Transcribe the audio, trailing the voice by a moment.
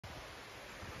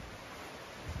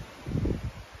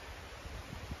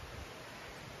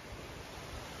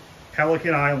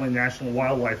Pelican Island National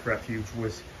Wildlife Refuge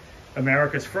was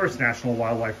America's first national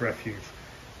wildlife refuge.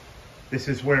 This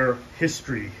is where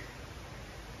history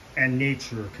and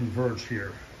nature converge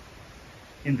here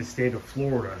in the state of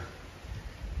Florida.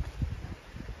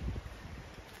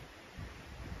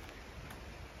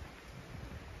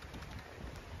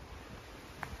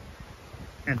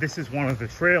 And this is one of the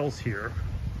trails here.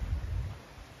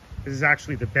 This is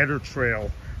actually the better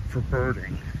trail for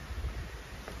birding.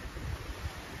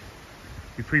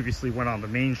 We previously went on the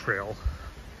main trail,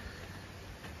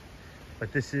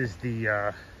 but this is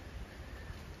the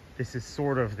this is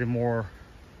sort of the more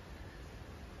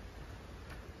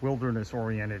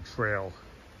wilderness-oriented trail.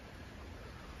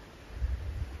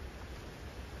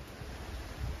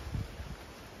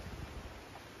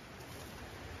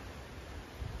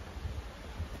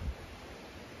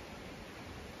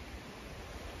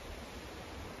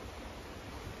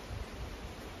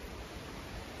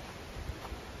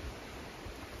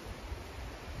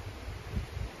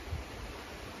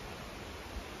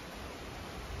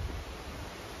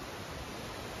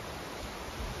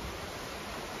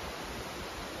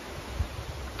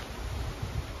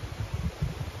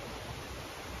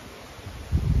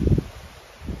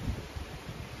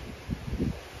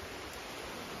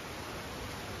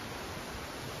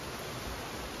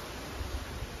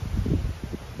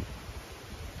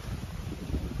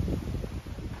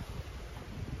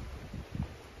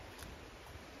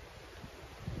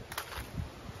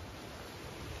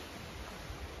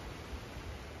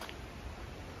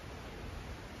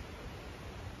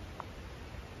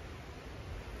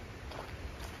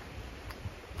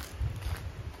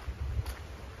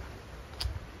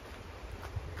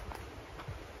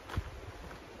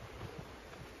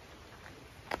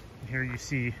 Here you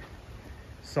see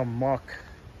some muck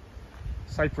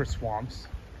cypress swamps,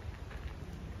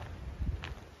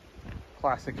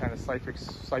 classic kind of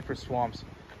cypress swamps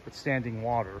with standing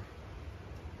water.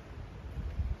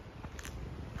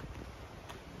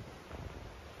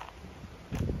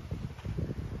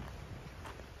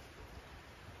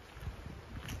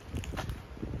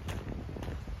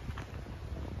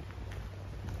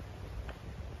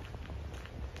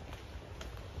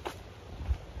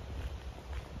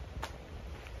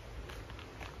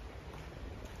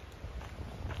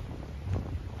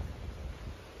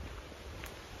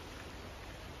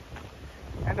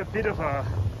 And a bit of a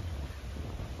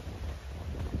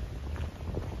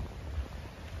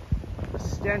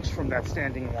stench from that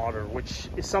standing water, which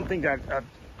is something that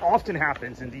often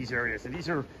happens in these areas. And these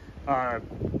are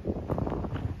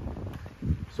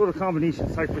sort of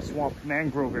combination cypress swamp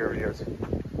mangrove areas.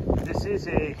 This is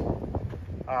a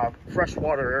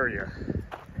freshwater area.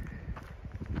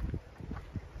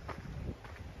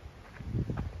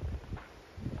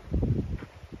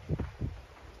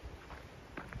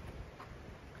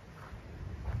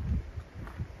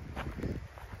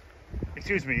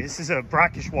 Excuse me, this is a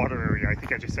brackish water area. I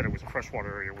think I just said it was a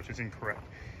freshwater area, which is incorrect.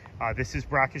 This is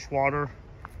brackish water,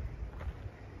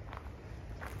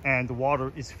 and the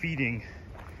water is feeding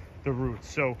the roots.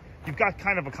 So you've got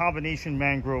kind of a combination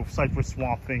mangrove cypress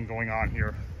swamp thing going on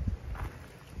here.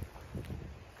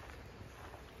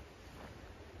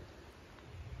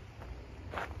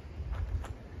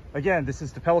 Again, this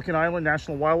is the Pelican Island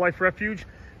National Wildlife Refuge,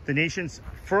 the nation's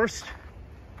first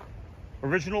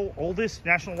original, oldest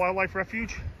national wildlife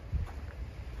refuge.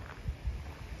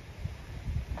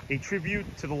 A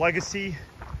tribute to the legacy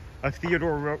of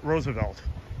Theodore Roosevelt,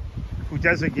 who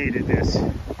designated this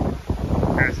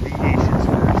as the nation's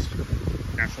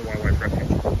first national wildlife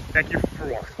refuge. Thank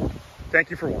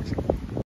you for watching.